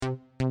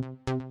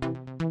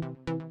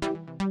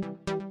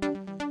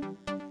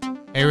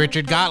Hey,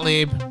 Richard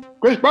Gottlieb.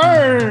 Chris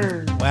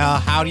Burns. Well,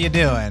 how you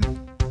doing?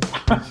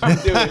 I'm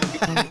doing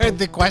good.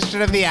 The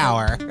question of the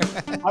hour.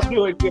 I'm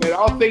doing good.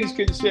 All things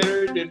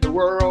considered in the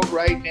world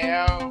right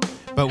now.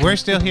 But we're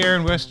still here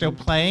and we're still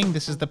playing.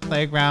 This is the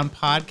Playground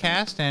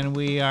Podcast, and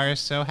we are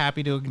so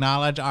happy to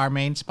acknowledge our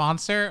main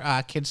sponsor,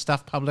 Kid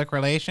Stuff Public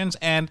Relations.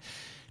 And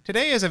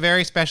today is a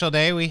very special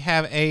day. We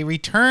have a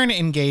return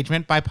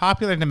engagement by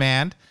popular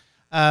demand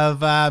of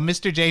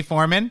Mr. Jay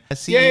Foreman,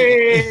 CEO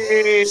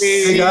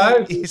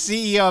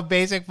of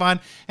Basic Fun.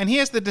 And he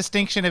has the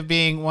distinction of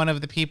being one of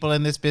the people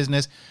in this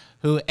business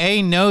who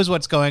A, knows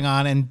what's going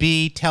on, and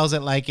B, tells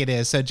it like it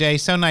is. So Jay,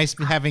 so nice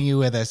having you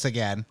with us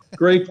again.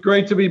 Great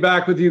to be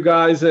back with you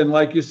guys. And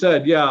like you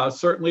said, yeah,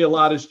 certainly a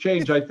lot has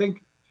changed. I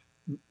think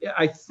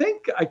I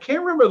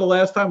can't remember the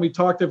last time we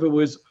talked if it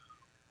was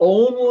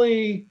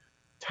only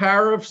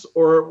tariffs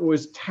or it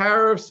was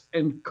tariffs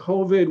and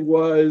COVID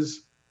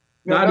was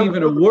not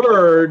even a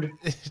word,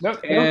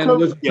 and it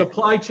was a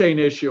supply chain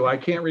issue. I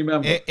can't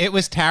remember. It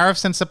was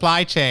tariffs and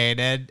supply chain,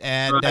 and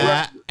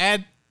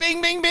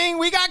bing, bing, bing,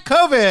 we got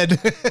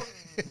COVID.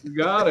 You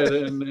got it,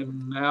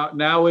 and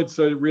now it's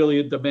really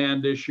a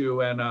demand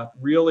issue and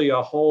really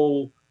a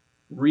whole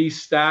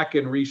restack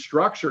and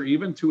restructure,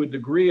 even to a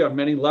degree on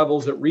many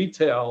levels at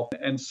retail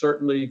and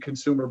certainly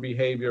consumer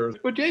behavior.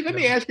 Well, Jay, let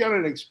me ask you on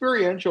an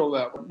experiential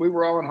level. We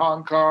were all in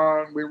Hong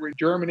Kong, we were in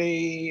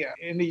Germany,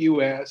 in the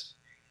U.S.,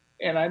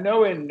 and I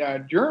know in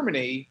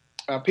Germany,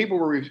 people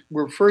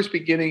were first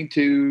beginning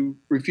to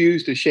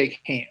refuse to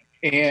shake hands.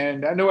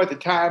 And I know at the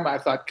time I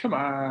thought, come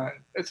on,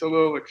 that's a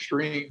little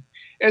extreme.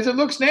 As it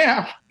looks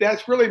now,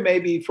 that's really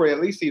maybe for at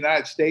least the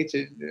United States,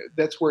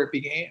 that's where it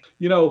began.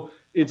 You know,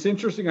 it's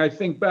interesting. I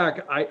think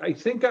back, I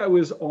think I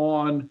was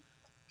on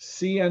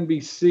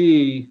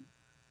CNBC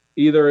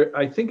either,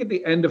 I think at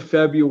the end of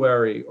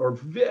February or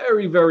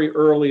very, very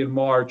early in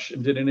March,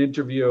 and did an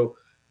interview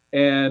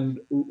and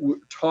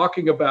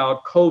talking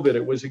about COVID.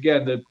 It was,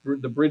 again,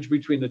 the bridge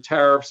between the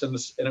tariffs and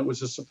it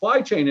was a supply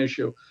chain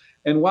issue.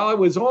 And while I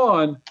was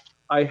on,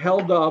 I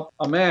held up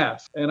a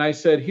mask and I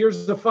said,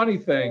 here's the funny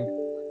thing.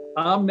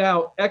 I'm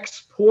now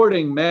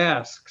exporting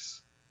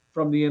masks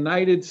from the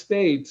United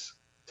States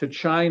to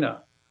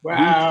China.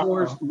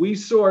 Wow. We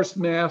sourced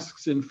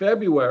masks in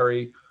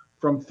February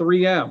from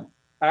 3M.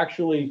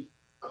 Actually,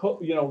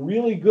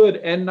 really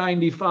good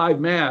N95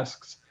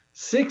 masks,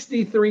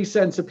 63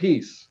 cents a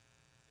piece.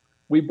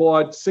 We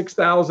bought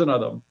 6,000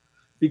 of them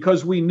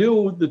because we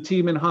knew the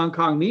team in Hong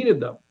Kong needed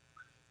them.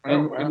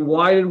 And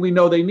why did we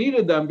know they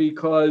needed them?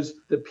 Because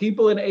the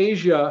people in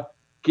Asia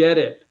get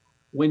it.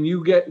 When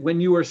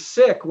you are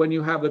sick, when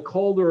you have the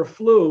cold or a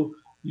flu,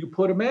 you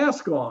put a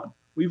mask on.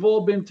 We've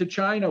all been to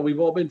China. We've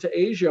all been to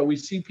Asia. We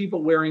see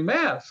people wearing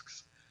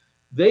masks.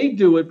 They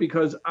do it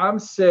because I'm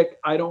sick.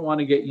 I don't want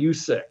to get you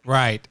sick.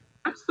 Right.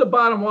 That's the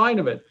bottom line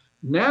of it.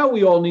 Now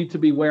we all need to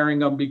be wearing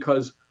them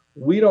because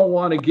we don't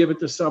want to give it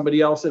to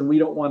somebody else and we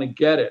don't want to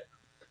get it.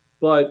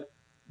 But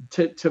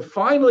to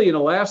finally, in the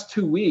last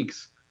 2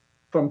 weeks,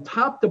 from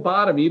top to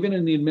bottom, even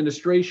in the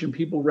administration,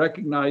 people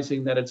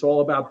recognizing that it's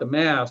all about the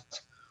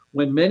masks,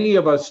 when many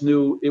of us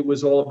knew it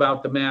was all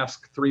about the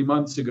mask 3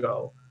 months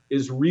ago,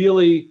 is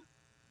really,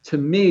 to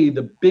me,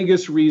 the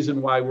biggest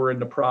reason why we're in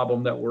the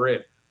problem that we're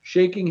in.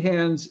 Shaking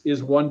hands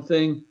is one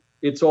thing.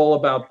 It's all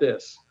about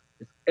this.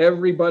 If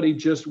everybody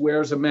just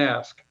wears a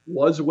mask,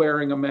 was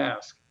wearing a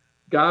mask,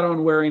 got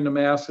on wearing the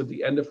mask at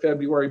the end of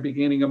February,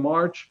 beginning of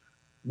March,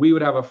 we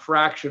would have a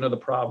fraction of the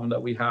problem that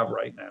we have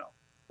right now.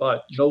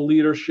 But no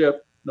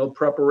leadership, no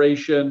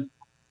preparation,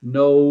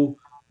 no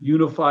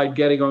unified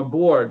getting on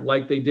board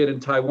like they did in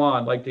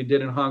Taiwan, like they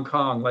did in Hong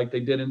Kong, like they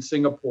did in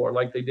Singapore,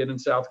 like they did in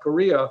South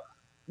Korea.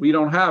 We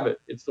don't have it.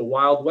 It's the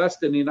Wild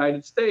West in the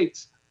United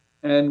States,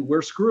 and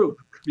we're screwed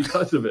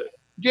because of it.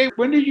 Jay,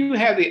 when did you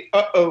have the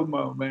uh-oh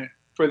moment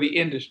for the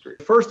industry?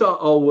 First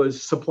uh-oh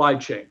was supply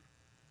chain.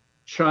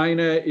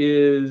 China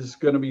is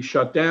going to be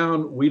shut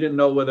down. We didn't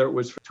know whether it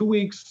was for 2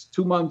 weeks,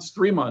 2 months,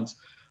 3 months.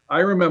 I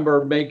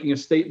remember making a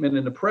statement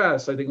in the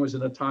press, I think it was in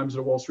the Times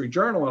or Wall Street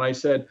Journal, and I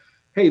said,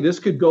 hey, this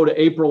could go to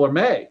April or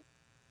May.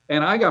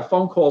 And I got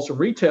phone calls from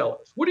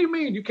retailers. What do you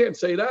mean? You can't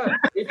say that.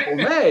 April,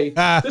 May.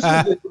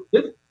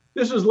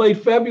 This was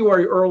late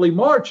February, early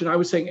March, and I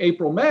was saying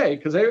April, May,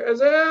 because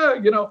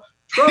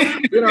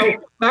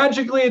Trump,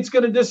 magically it's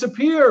going to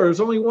disappear.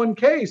 There's only one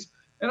case.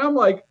 And I'm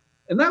like,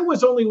 and that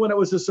was only when it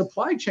was a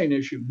supply chain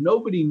issue.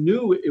 Nobody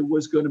knew it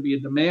was going to be a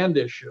demand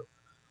issue.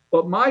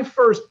 But my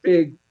first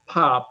big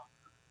pop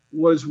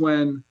was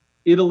when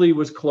Italy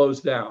was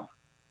closed down.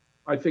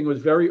 I think it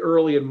was very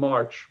early in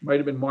March, might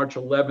have been March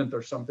 11th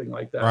or something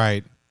like that.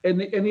 Right. And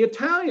the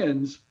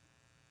Italians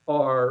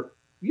are,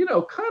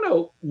 kind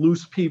of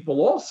loose people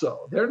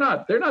also. They're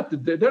not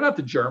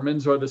the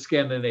Germans or the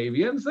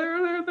Scandinavians.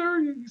 They're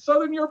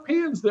Southern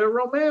Europeans. They're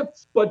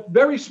Romance, but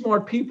very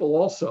smart people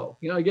also.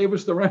 They gave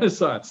us the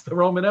Renaissance, the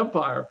Roman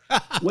Empire.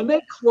 When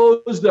they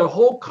closed their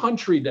whole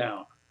country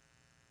down,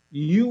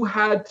 you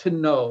had to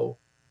know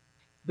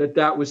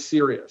that was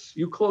serious.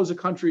 You close a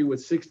country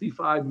with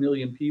 65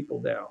 million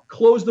people down,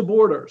 close the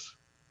borders.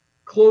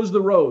 close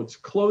the roads,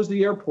 close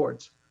the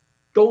airports,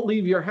 don't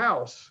leave your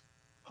house.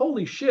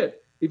 Holy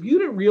shit. If you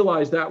didn't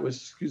realize that was,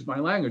 excuse my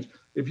language,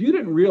 if you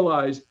didn't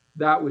realize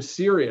that was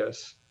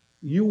serious,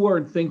 you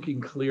weren't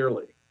thinking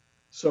clearly.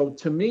 So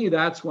to me,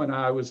 that's when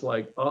I was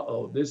like,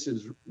 uh-oh, this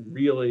is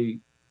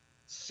really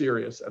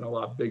serious and a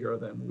lot bigger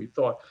than we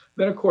thought.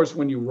 Then, of course,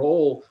 when you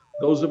roll,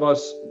 those of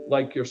us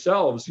like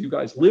yourselves, you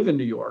guys live in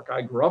New York.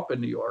 I grew up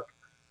in New York.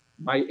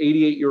 My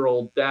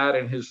 88-year-old dad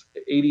and his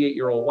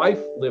 88-year-old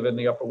wife live in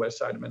the Upper West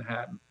Side of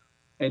Manhattan.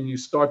 And you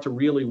start to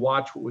really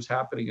watch what was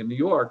happening in New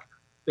York,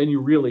 then you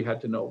really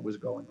had to know what was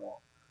going on.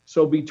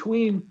 So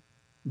between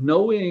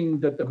knowing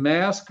that the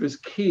mask was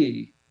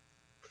key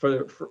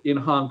for in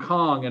Hong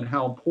Kong and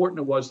how important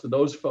it was to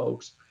those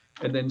folks,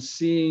 and then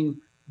seeing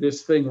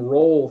this thing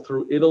roll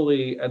through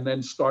Italy and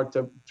then start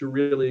to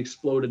really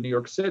explode in New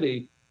York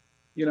City,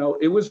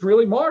 it was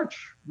really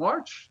March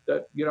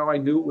that, I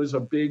knew it was a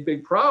big,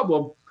 big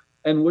problem.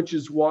 And which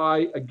is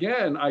why,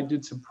 again, I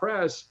did some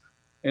press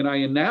and I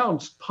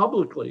announced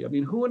publicly. I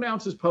mean, who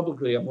announces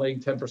publicly I'm laying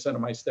 10%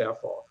 of my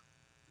staff off?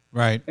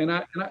 Right. And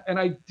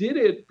I did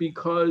it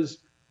because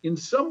in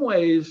some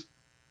ways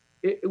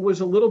it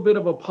was a little bit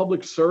of a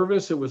public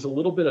service. It was a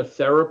little bit of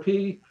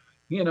therapy,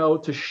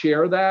 to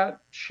share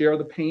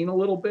the pain a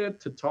little bit,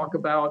 to talk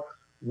about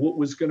what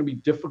was going to be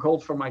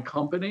difficult for my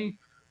company,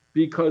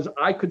 because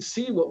I could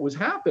see what was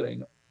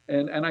happening.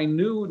 And I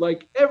knew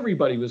like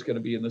everybody was going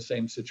to be in the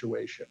same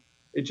situation.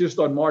 It just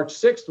on March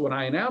 6th, when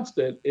I announced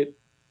it,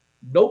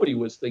 nobody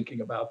was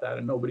thinking about that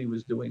and nobody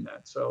was doing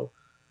that. So,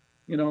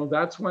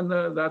 that's when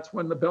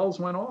the bells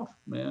went off,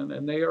 man,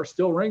 and they are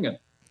still ringing.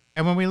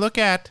 And when we look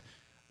at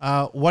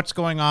what's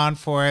going on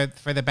for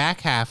the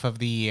back half of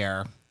the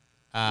year,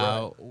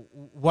 Right.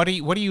 what are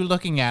you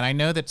looking at? I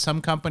know that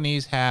some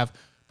companies have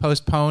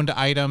postponed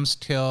items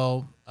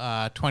till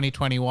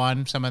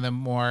 2021. Some of them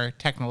more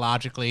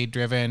technologically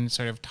driven,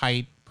 sort of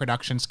tight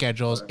production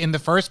schedules in the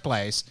first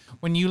place.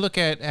 When you look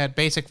at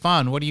Basic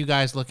Fun, what are you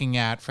guys looking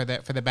at for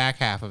the back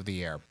half of the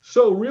year?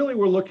 So really,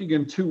 we're looking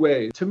in two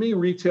ways. To me,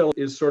 retail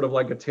is sort of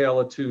like a tale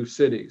of two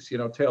cities,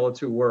 tale of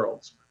two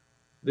worlds.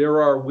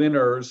 There are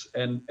winners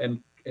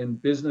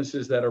and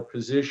businesses that are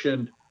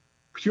positioned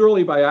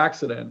purely by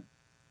accident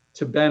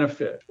to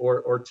benefit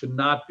or to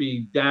not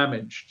be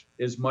damaged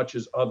as much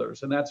as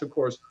others. And that's, of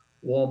course,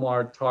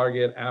 Walmart,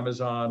 Target,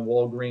 Amazon,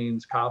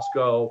 Walgreens,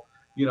 Costco,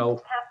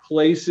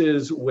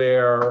 places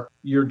where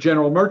you're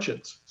general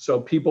merchants. So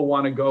people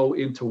want to go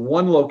into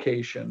one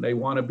location. They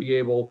want to be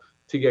able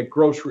to get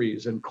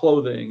groceries and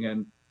clothing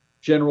and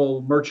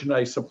general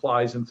merchandise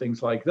supplies and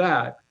things like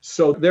that.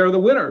 So they're the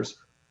winners.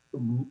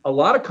 A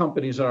lot of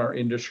companies in our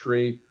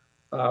industry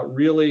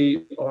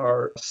really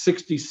are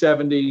 60,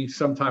 70,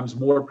 sometimes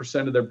more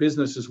percent of their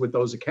businesses with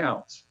those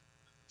accounts.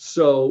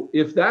 So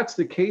if that's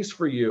the case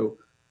for you,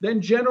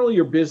 then generally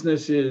your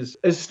business is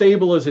as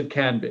stable as it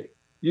can be.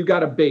 You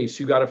got a base,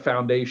 you got a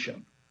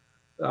foundation.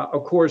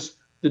 Of course,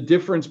 the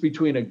difference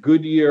between a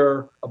good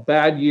year, a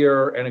bad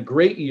year, and a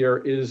great year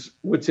is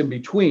what's in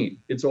between.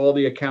 It's all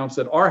the accounts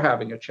that are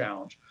having a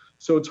challenge.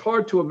 So it's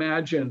hard to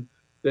imagine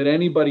that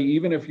anybody,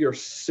 even if you're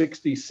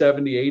 60,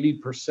 70,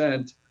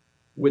 80%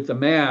 with the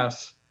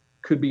mass,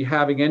 could be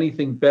having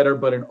anything better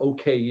but an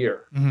okay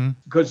year. Mm-hmm.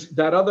 Because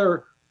that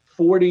other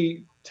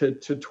 40 to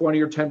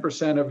 20 or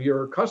 10% of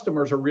your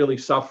customers are really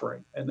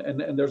suffering.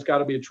 And there's got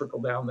to be a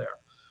trickle down there.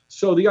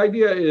 So the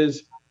idea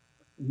is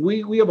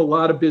we have a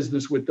lot of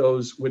business with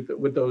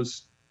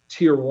those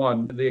tier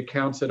one, the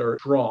accounts that are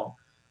strong.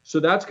 So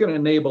that's going to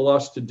enable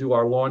us to do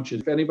our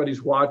launches. If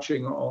anybody's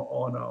watching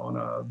on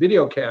a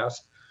video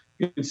cast,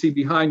 you can see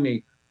behind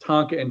me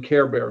Tonka and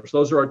Care Bears.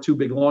 Those are our two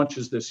big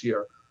launches this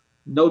year.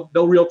 No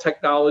real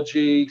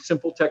technology,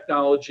 simple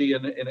technology,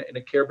 and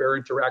a Care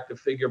Bear interactive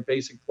figure,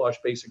 basic plush,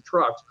 basic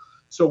trucks.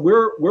 So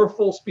we're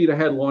full speed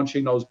ahead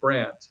launching those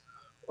brands.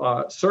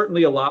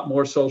 Certainly a lot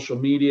more social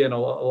media and a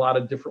lot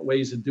of different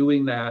ways of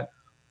doing that.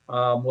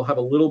 We'll have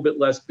a little bit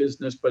less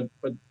business, but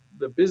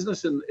the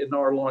business in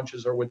our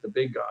launches are with the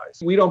big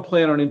guys. We don't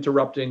plan on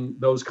interrupting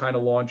those kind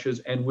of launches,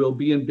 and we'll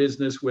be in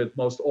business with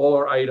most all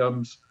our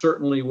items,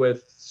 certainly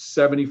with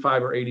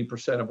 75 or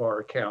 80% of our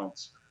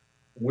accounts.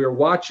 We're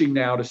watching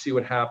now to see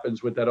what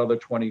happens with that other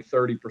 20,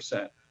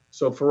 30%.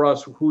 So for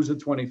us, who's the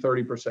 20,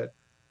 30%?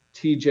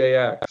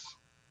 TJX,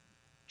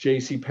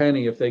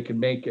 JCPenney, if they can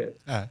make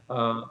it,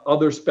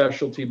 other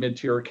specialty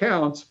mid-tier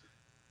accounts.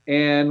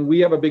 And we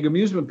have a big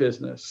amusement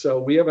business. So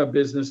we have a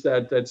business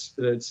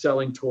that's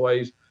selling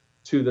toys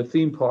to the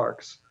theme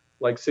parks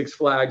like Six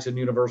Flags and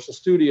Universal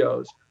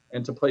Studios,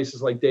 and to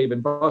places like Dave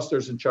 &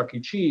 Buster's and Chuck E.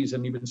 Cheese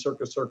and even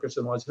Circus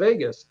in Las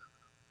Vegas.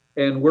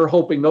 And we're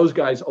hoping those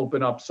guys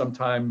open up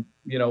sometime,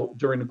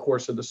 during the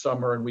course of the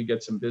summer, and we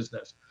get some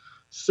business.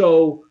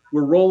 So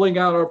we're rolling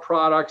out our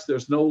products.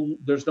 There's no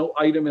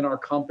item in our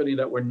company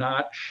that we're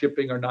not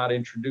shipping or not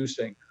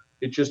introducing.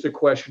 It's just a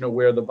question of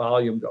where the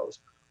volume goes.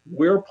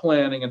 We're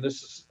planning, and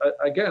this is,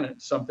 again,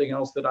 it's something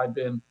else that I've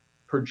been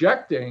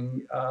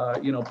projecting,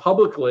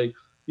 publicly.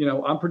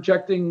 I'm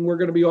projecting we're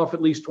going to be off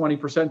at least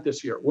 20%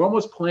 this year. We're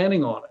almost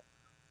planning on it.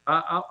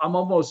 I'm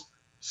almost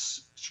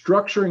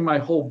structuring my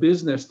whole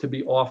business to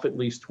be off at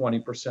least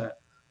 20%,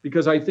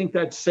 because I think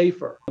that's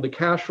safer. The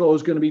cash flow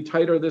is going to be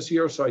tighter this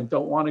year, so I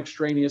don't want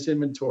extraneous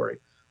inventory.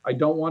 I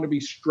don't want to be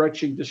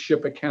stretching to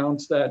ship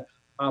accounts that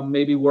I'm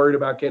maybe worried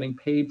about getting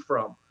paid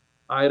from.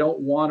 I don't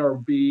want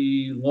to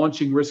be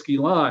launching risky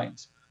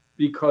lines,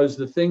 because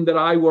the thing that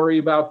I worry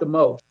about the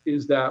most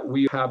is that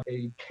we have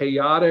a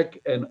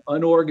chaotic and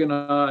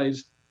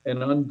unorganized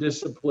and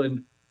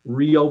undisciplined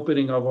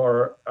reopening of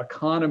our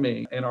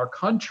economy and our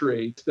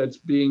country that's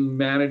being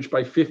managed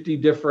by 50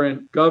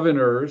 different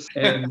governors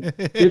and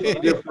 50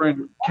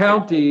 different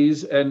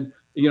counties, and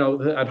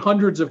at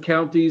hundreds of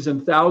counties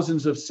and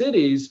thousands of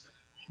cities.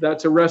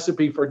 That's a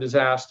recipe for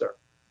disaster.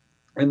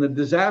 And the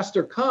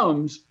disaster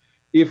comes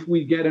if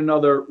we get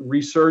another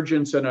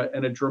resurgence and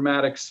a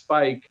dramatic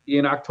spike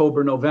in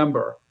October,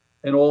 November,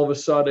 and all of a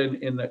sudden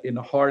in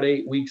the hard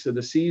 8 weeks of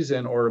the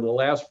season or the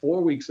last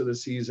 4 weeks of the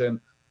season,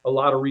 a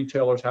lot of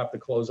retailers have to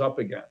close up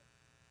again.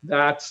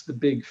 That's the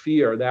big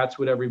fear. That's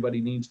what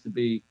everybody needs to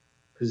be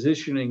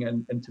positioning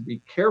and to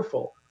be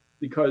careful,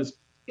 because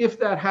if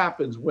that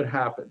happens, what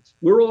happens?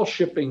 We're all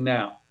shipping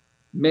now,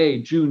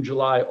 May, June,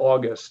 July,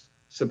 August,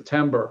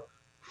 September,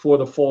 for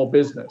the fall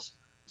business.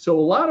 So a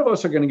lot of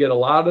us are going to get a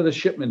lot of the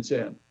shipments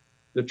in.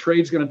 The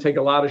trade's going to take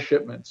a lot of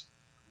shipments.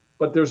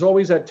 But there's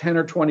always that 10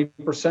 or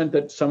 20%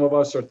 that some of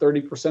us, or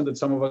 30% that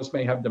some of us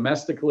may have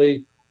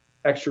domestically.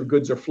 Extra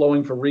goods are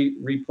flowing for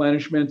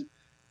replenishment.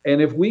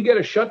 And if we get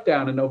a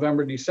shutdown in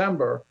November,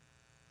 December,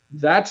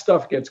 that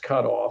stuff gets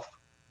cut off.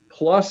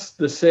 Plus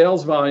the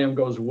sales volume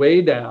goes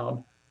way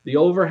down. The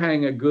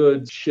overhang of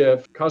goods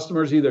shift.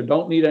 Customers either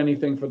don't need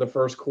anything for the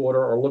first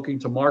quarter or looking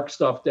to mark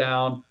stuff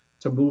down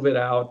to move it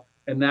out.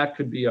 And that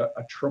could be a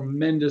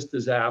tremendous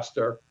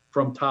disaster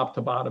from top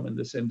to bottom in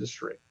this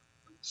industry.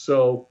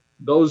 So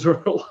those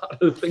are a lot of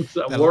the things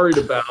I'm worried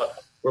about.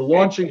 We're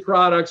launching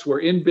products, we're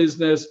in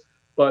business,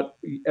 but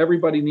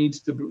everybody needs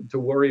to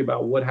worry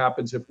about what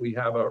happens if we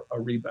have a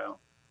rebound.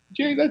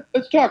 Jay,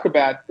 let's talk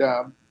about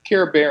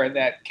Care Bear in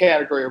that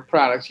category of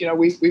products.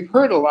 We've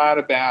heard a lot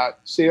about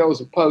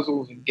sales of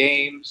puzzles and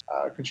games,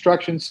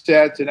 construction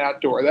sets, and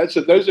outdoor. Those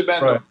have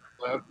been right.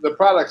 the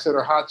products that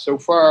are hot so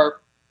far.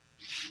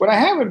 What I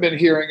haven't been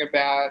hearing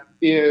about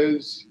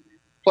is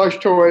plush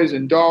toys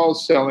and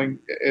dolls selling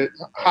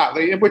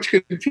hotly, which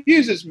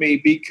confuses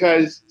me,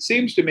 because it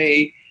seems to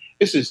me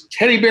this is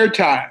teddy bear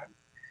time.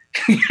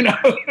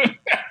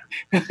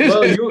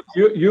 Well,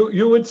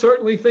 you would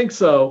certainly think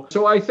so.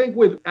 So I think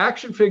with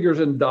action figures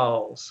and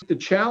dolls, the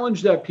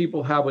challenge that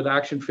people have with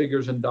action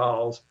figures and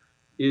dolls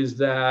is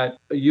that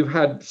you've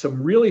had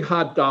some really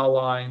hot doll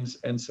lines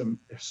and some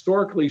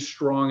historically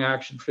strong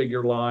action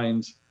figure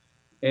lines.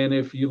 And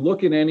if you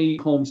look at any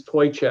home's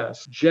toy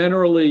chest,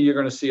 generally you're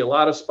going to see a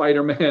lot of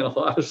Spider-Man, a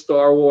lot of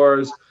Star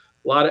Wars, a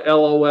lot of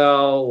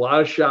LOL, a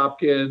lot of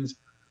Shopkins,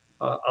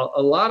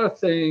 a lot of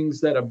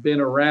things that have been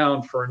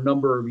around for a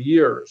number of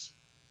years.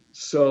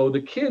 So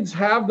the kids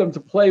have them to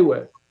play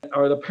with.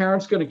 Are the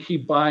parents going to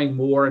keep buying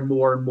more and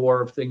more and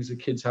more of things the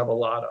kids have a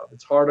lot of?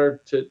 It's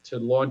harder to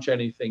launch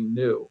anything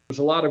new. There's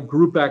a lot of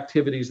group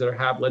activities that are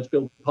happening. Let's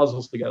build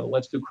puzzles together.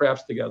 Let's do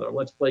crafts together.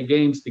 Let's play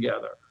games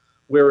together.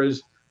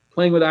 Whereas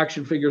playing with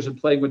action figures and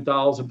playing with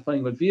dolls and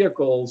playing with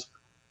vehicles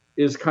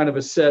is kind of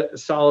a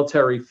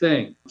solitary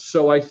thing.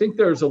 So I think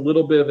there's a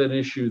little bit of an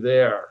issue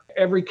there.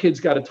 Every kid's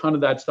got a ton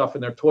of that stuff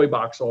in their toy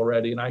box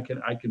already, and I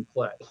can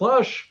play.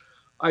 Plush,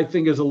 I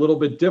think, is a little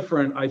bit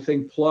different. I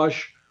think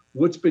plush,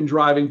 what's been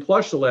driving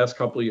plush the last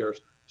couple of years?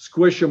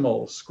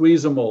 Squishamals,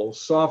 squeezamals,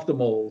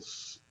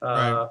 softamals,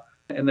 right.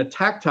 And the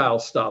tactile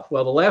stuff.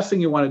 Well, the last thing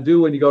you want to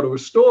do when you go to a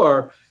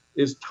store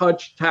is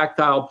touch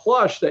tactile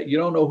plush that you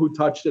don't know who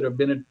touched it or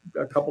been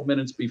a couple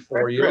minutes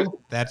before you.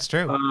 That's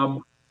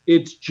true.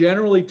 It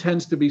generally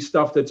tends to be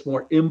stuff that's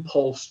more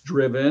impulse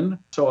driven.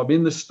 So I'm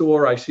in the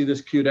store, I see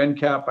this cute end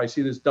cap, I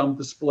see this dumb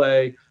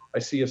display, I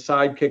see a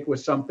sidekick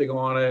with something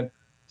on it,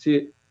 see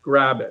it,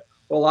 grab it.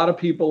 Well, a lot of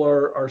people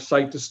are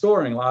site to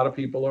storing, a lot of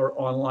people are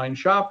online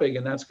shopping,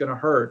 and that's going to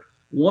hurt.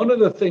 One of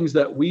the things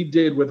that we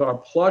did with our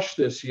plush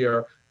this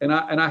year, and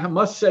I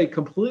must say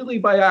completely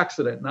by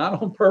accident,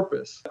 not on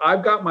purpose,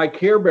 I've got my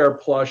Care Bear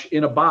plush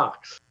in a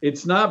box.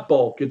 It's not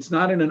bulk, it's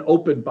not in an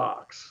open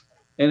box.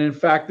 And in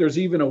fact, there's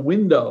even a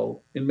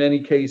window in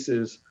many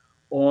cases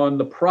on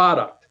the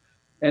product.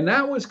 And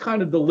that was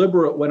kind of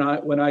deliberate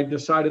when I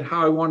decided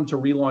how I wanted to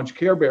relaunch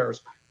Care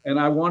Bears. And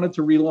I wanted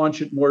to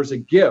relaunch it more as a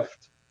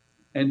gift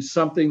and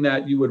something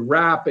that you would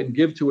wrap and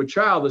give to a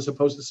child, as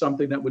opposed to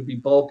something that would be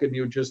bulk and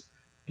you would just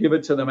give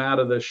it to them out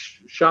of the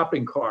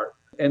shopping cart.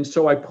 And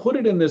so I put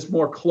it in this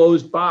more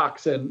closed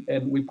box, and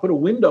we put a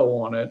window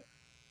on it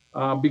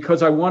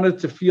because I wanted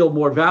to feel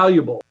more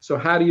valuable. So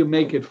how do you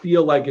make it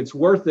feel like it's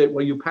worth it?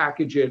 Well, you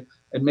package it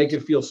and make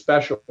it feel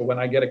special. When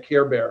I get a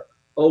Care Bear,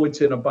 oh,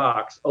 it's in a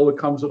box. Oh, it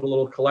comes with a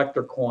little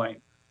collector coin.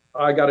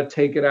 I got to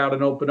take it out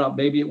and open up.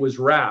 Maybe it was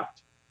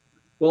wrapped.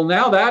 Well,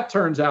 now that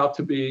turns out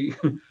to be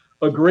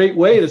a great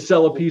way to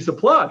sell a piece of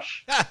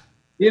plush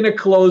in a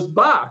closed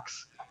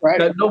box, right,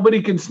 that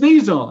nobody can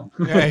sneeze on,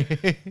 right.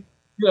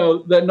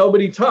 That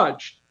nobody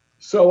touched.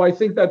 So I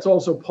think that's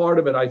also part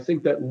of it. I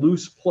think that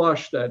loose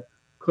plush that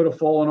could have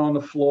fallen on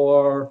the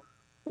floor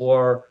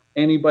or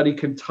anybody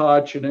can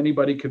touch and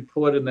anybody can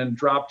put and then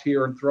dropped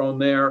here and thrown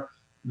there,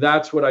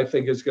 that's what I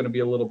think is going to be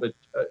a little bit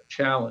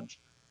challenged.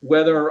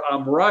 Whether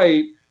I'm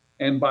right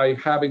and by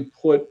having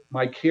put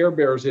my Care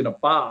Bears in a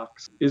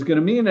box is going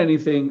to mean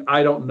anything,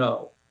 I don't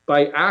know.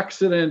 By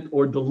accident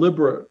or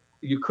deliberate,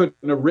 you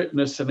couldn't have written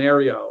a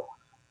scenario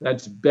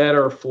that's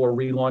better for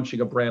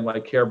relaunching a brand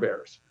like Care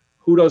Bears.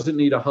 Who doesn't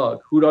need a hug?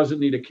 Who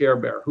doesn't need a Care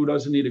Bear? Who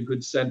doesn't need a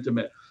good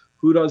sentiment?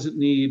 Who doesn't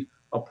need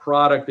a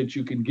product that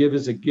you can give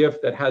as a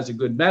gift that has a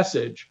good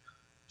message?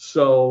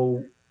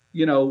 So,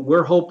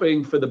 we're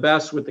hoping for the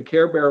best with the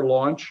Care Bear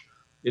launch.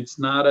 It's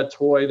not a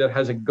toy that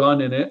has a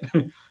gun in it.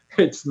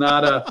 It's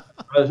not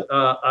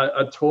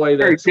a toy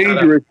that's very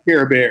dangerous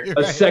Care Bear.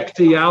 A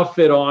sexy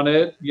outfit on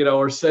it,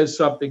 or says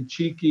something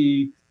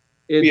cheeky.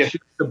 It's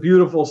just a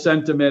beautiful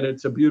sentiment.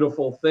 It's a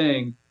beautiful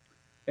thing.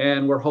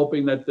 And we're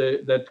hoping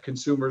that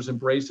consumers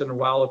embrace it. And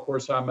while, of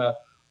course, I'm a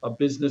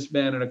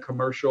businessman and a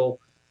commercial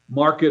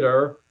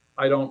marketer,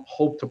 I don't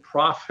hope to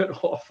profit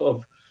off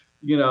of,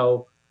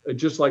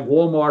 just like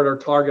Walmart or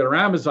Target or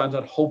Amazon.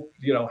 I hope,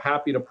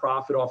 happy to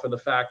profit off of the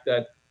fact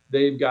that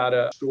they've got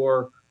a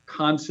store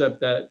concept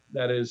that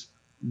is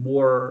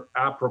more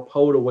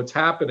apropos to what's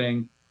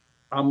happening.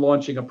 I'm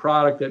launching a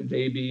product that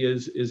maybe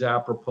is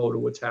apropos to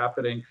what's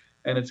happening,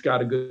 and it's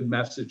got a good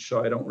message.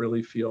 So I don't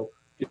really feel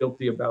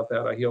guilty about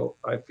that.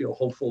 I feel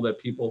hopeful that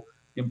people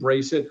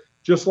embrace it,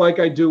 just like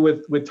I do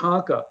with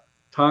Tonka.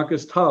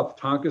 Tonka's tough.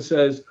 Tonka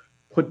says,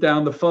 put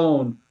down the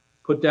phone,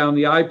 put down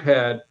the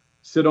iPad,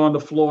 sit on the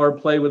floor,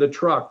 play with a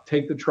truck,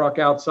 take the truck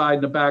outside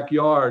in the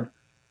backyard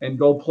and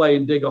go play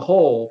and dig a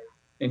hole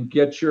and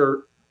get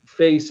your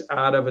face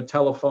out of a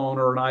telephone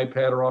or an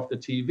iPad or off the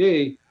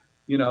TV.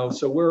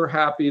 So we're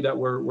happy that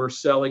we're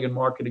selling and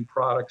marketing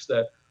products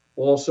that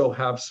also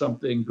have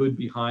something good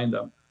behind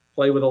them.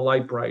 Play with a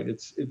light bright.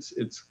 It's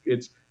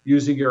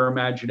using your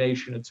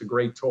imagination. It's a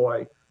great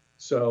toy.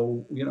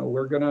 So,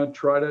 we're going to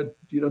try to,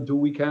 do what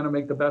we can to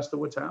make the best of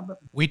what's happening.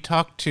 We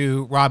talked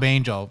to Rob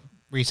Angel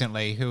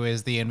recently, who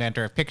is the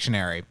inventor of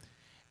Pictionary.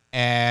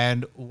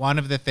 And one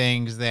of the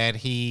things that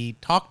he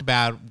talked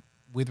about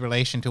with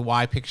relation to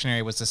why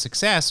Pictionary was a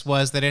success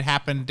was that it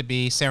happened to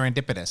be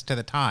serendipitous to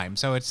the time.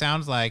 So it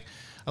sounds like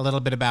a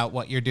little bit about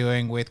what you're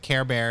doing with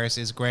Care Bears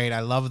is great.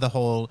 I love the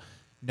whole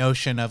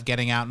notion of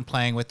getting out and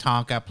playing with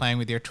Tonka, playing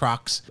with your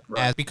trucks,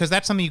 right, because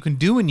that's something you can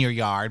do in your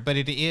yard, but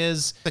it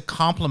is a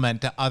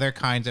complement to other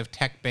kinds of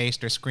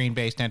tech-based or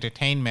screen-based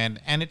entertainment,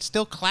 and it's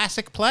still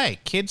classic play.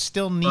 Kids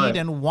still need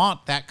and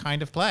want that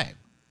kind of play.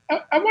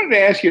 I wanted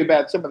to ask you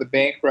about some of the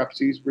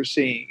bankruptcies we're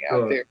seeing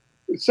out there.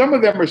 Some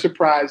of them are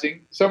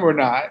surprising, some are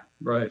not.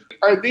 Right.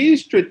 Are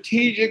these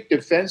strategic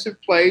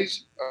defensive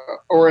plays,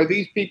 or are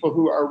these people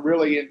who are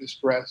really in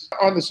distress?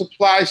 On the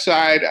supply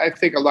side, I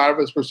think a lot of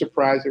us were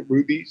surprised that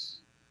Ruby's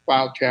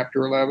filed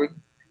Chapter 11.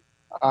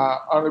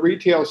 On the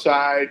retail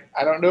side,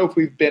 I don't know if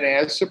we've been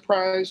as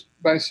surprised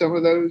by some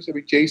of those. I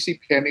mean,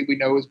 JCPenney, we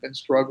know, has been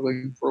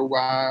struggling for a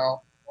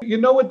while. You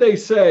know what they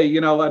say,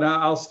 and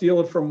I'll steal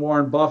it from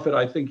Warren Buffett.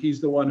 I think he's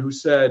the one who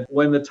said,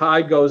 when the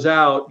tide goes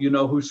out, you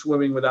know who's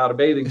swimming without a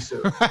bathing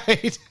suit.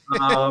 Right.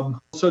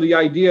 So the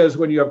idea is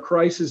when you have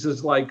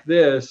crises like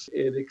this,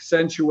 it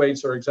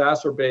accentuates or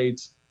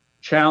exacerbates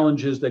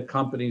challenges that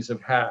companies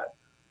have had.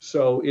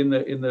 So in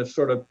the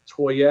sort of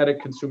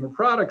toyetic consumer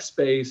product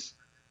space,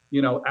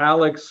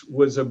 Alex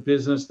was a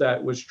business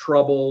that was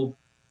troubled.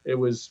 It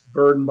was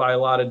burdened by a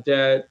lot of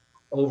debt,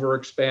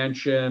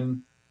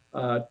 overexpansion,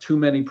 too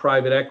many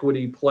private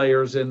equity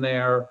players in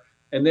there,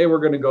 and they were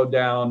going to go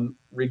down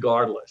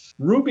regardless.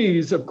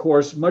 Ruby's, of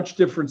course, much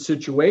different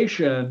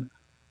situation,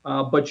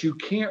 but you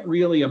can't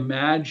really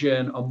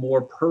imagine a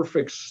more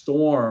perfect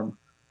storm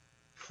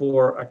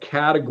for a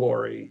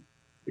category,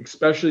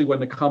 especially when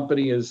the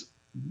company is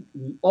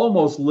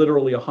almost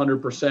literally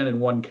 100% in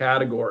one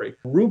category.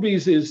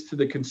 Ruby's is to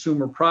the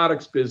consumer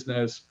products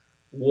business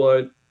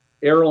what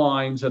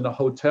airlines and the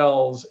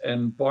hotels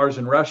and bars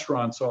and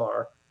restaurants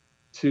are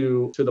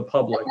to the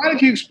public. Why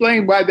don't you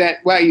explain why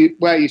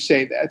you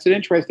say that? It's an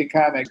interesting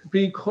comment.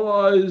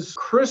 Because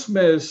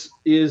Christmas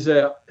is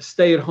a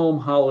stay-at-home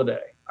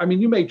holiday. I mean,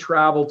 you may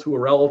travel to a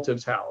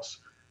relative's house,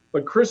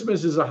 but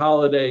Christmas is a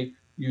holiday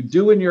you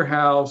do in your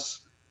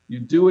house, you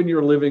do in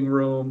your living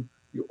room.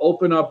 You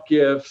open up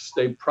gifts.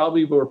 They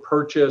probably were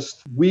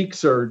purchased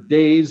weeks or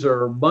days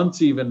or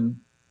months even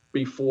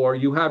before.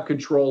 You have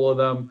control of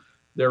them.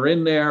 They're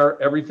in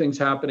there. Everything's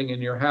happening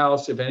in your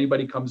house. If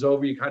anybody comes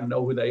over, you kind of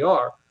know who they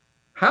are.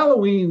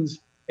 Halloween's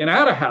an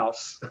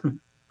out-of-house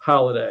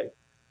holiday.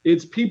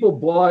 It's people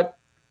bought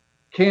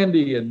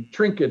candy and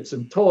trinkets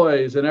and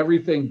toys and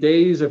everything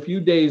a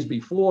few days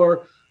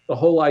before. The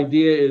whole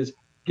idea is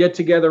get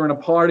together in a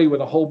party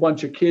with a whole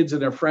bunch of kids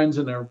and their friends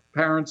and their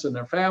parents and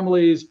their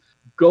families.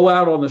 Go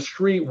out on the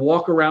street,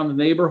 walk around the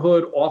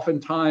neighborhood,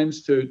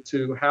 oftentimes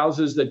to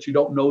houses that you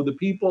don't know the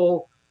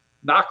people,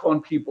 knock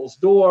on people's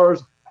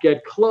doors,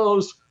 get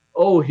close.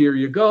 Oh, here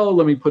you go.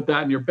 Let me put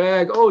that in your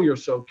bag. Oh, you're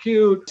so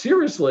cute.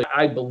 Seriously,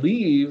 I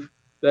believe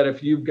that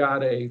if you've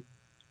got a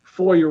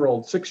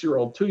 4-year-old,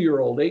 6-year-old,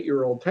 2-year-old,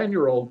 8-year-old,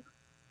 10-year-old,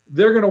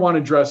 they're going to want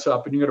to dress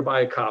up and you're going to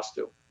buy a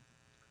costume.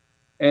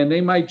 And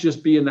they might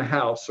just be in the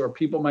house, or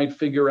people might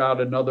figure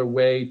out another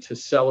way to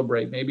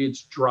celebrate. Maybe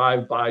it's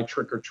drive-by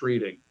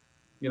trick-or-treating.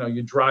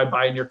 You drive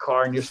by in your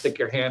car and you stick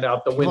your hand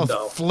out the window.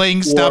 Well,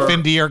 fling stuff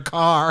into your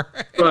car.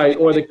 Right.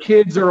 Or the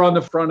kids are on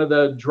the front of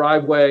the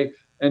driveway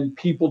and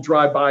people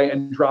drive by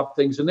and drop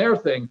things in their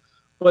thing.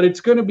 But it's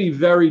going to be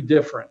very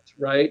different,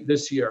 right,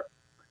 this year.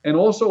 And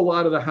also a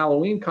lot of the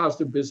Halloween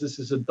costume business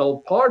is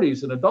adult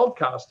parties and adult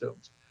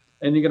costumes.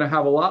 And you're going to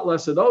have a lot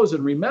less of those.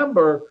 And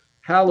remember,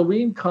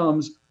 Halloween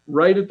comes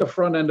right at the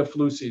front end of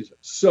flu season.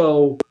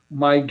 So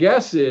my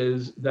guess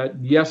is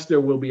that, yes, there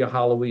will be a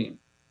Halloween.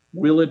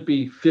 Will it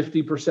be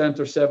 50%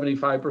 or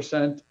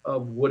 75%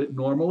 of what it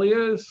normally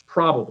is?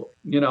 Probably.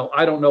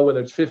 I don't know whether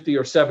it's 50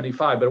 or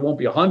 75, but it won't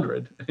be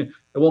 100. It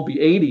won't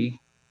be 80.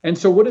 And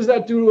so what does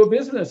that do to a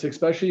business,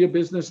 especially a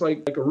business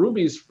like a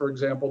Ruby's, for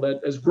example, that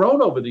has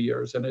grown over the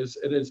years and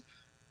it has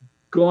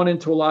gone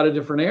into a lot of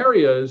different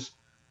areas?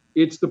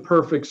 It's the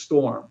perfect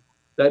storm.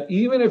 That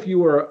even if you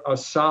were a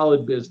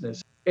solid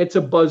business, it's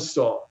a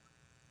buzzsaw.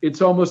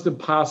 It's almost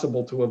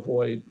impossible to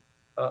avoid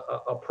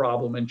a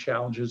problem and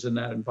challenges in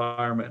that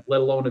environment,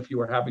 let alone if you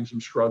were having some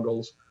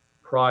struggles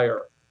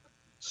prior.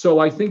 So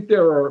I think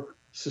there are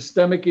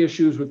systemic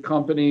issues with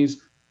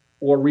companies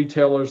or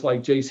retailers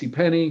like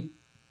JCPenney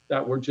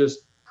that were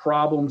just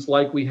problems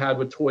like we had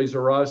with Toys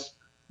R Us,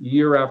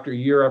 year after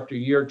year after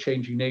year,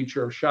 changing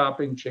nature of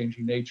shopping,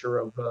 changing nature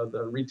of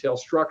the retail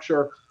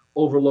structure,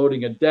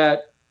 overloading a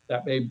debt.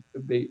 That may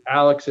be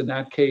Alex in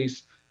that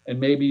case, and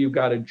maybe you've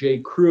got a J.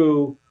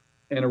 Crew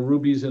and a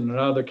Ruby's in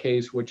another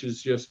case, which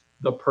is just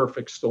the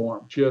perfect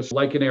storm, just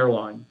like an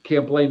airline.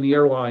 Can't blame the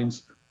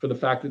airlines for the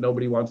fact that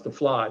nobody wants to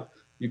fly.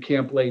 You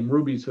can't blame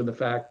Ruby's for the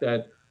fact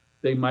that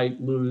they might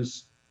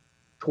lose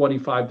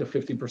 25 to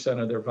 50%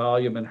 of their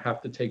volume and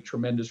have to take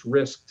tremendous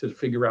risk to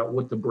figure out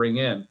what to bring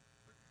in.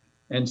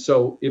 And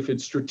so if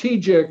it's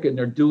strategic and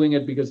they're doing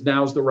it because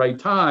now's the right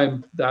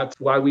time, that's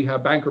why we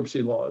have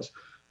bankruptcy laws.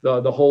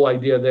 The whole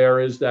idea there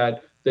is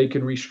that they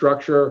can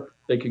restructure,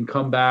 they can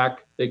come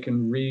back, they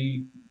can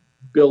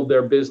rebuild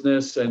their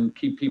business and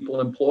keep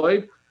people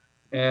employed.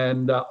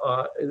 And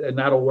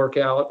that'll work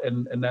out.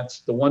 And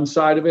that's the one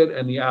side of it.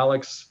 And the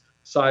Alex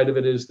side of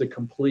it is the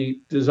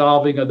complete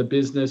dissolving of the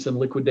business and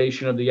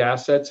liquidation of the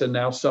assets. And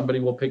now somebody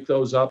will pick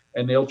those up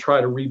and they'll try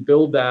to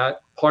rebuild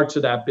that parts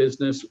of that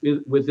business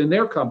within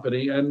their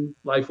company, and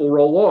life will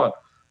roll on.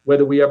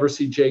 Whether we ever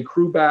see J.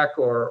 Crew back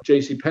or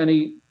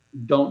JCPenney,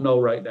 don't know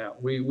right now.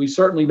 We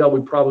certainly know we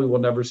probably will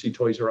never see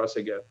Toys R Us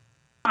again.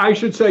 I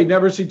should say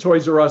never see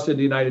Toys R Us in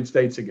the United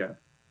States again.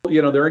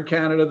 They're in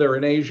Canada, they're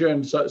in Asia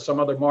and some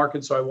other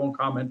markets, so I won't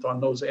comment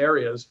on those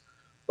areas.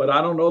 But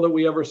I don't know that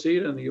we ever see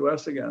it in the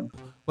U.S. again.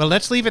 Well,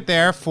 let's leave it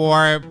there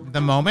for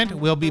the moment.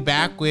 We'll be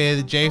back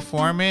with Jay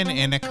Foreman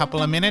in a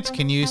couple of minutes.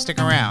 Can you stick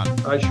around?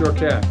 I sure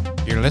can.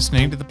 You're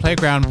listening to the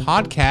Playground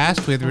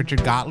Podcast with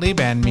Richard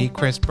Gottlieb and me,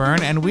 Chris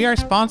Byrne, and we are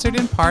sponsored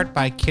in part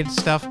by Kid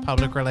Stuff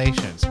Public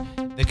Relations.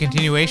 The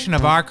continuation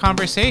of our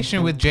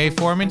conversation with Jay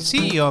Foreman,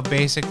 CEO of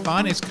Basic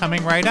Fun, is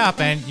coming right up,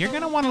 and you're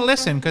going to want to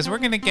listen because we're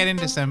going to get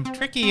into some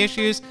tricky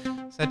issues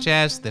such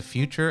as the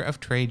future of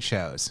trade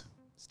shows.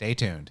 Stay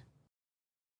tuned.